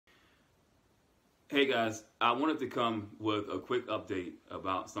Hey guys, I wanted to come with a quick update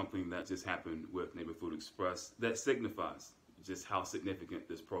about something that just happened with Neighborfood Express that signifies just how significant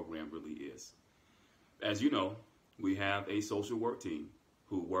this program really is. As you know, we have a social work team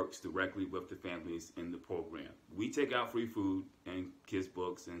who works directly with the families in the program. We take out free food and kids'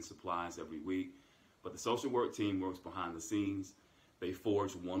 books and supplies every week, but the social work team works behind the scenes. They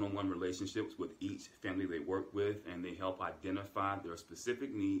forge one-on-one relationships with each family they work with, and they help identify their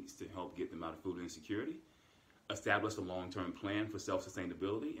specific needs to help get them out of food insecurity, establish a long-term plan for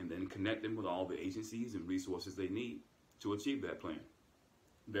self-sustainability, and then connect them with all the agencies and resources they need to achieve that plan.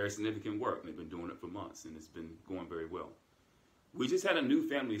 Very significant work. They've been doing it for months, and it's been going very well. We just had a new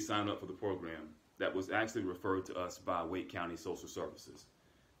family sign up for the program that was actually referred to us by Wake County Social Services.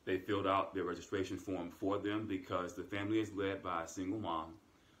 They filled out their registration form for them because the family is led by a single mom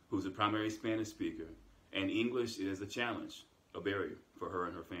who's a primary Spanish speaker, and English is a challenge, a barrier for her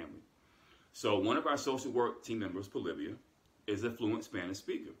and her family. So one of our social work team members, Polivia, is a fluent Spanish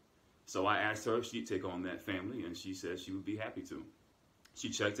speaker. So I asked her if she'd take on that family, and she said she would be happy to. She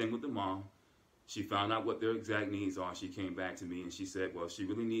checked in with the mom. She found out what their exact needs are. She came back to me and she said, well, she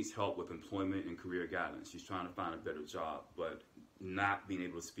really needs help with employment and career guidance. She's trying to find a better job, but not being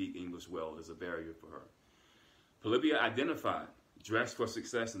able to speak English well is a barrier for her. Polivia identified Dress for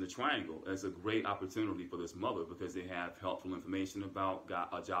Success in the Triangle as a great opportunity for this mother because they have helpful information about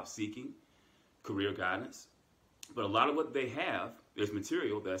job seeking, career guidance. But a lot of what they have is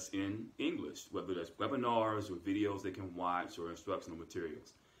material that's in English, whether that's webinars or videos they can watch or instructional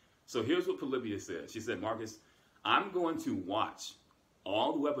materials. So here's what Polivia said. She said, Marcus, I'm going to watch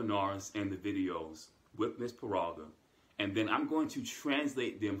all the webinars and the videos with Ms. Paraga, and then I'm going to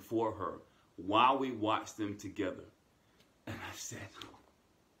translate them for her while we watch them together. And I said,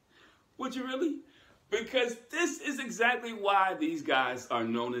 would you really? Because this is exactly why these guys are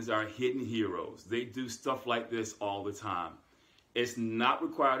known as our hidden heroes. They do stuff like this all the time. It's not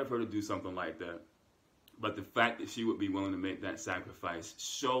required of her to do something like that. But the fact that she would be willing to make that sacrifice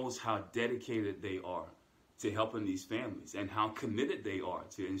shows how dedicated they are to helping these families and how committed they are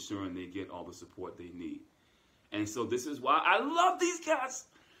to ensuring they get all the support they need. And so this is why I love these guys,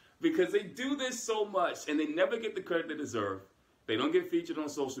 because they do this so much and they never get the credit they deserve. They don't get featured on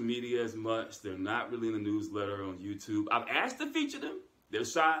social media as much. They're not really in the newsletter on YouTube. I've asked to feature them. They're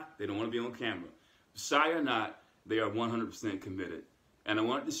shy. They don't want to be on camera. Shy or not, they are 100% committed. And I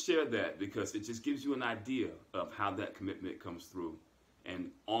wanted to share that because it just gives you an idea of how that commitment comes through and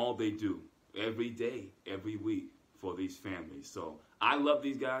all they do every day, every week for these families. So I love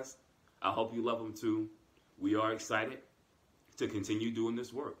these guys. I hope you love them too. We are excited to continue doing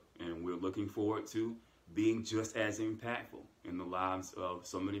this work, and we're looking forward to being just as impactful in the lives of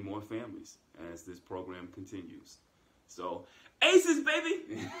so many more families as this program continues. So, aces,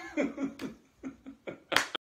 baby!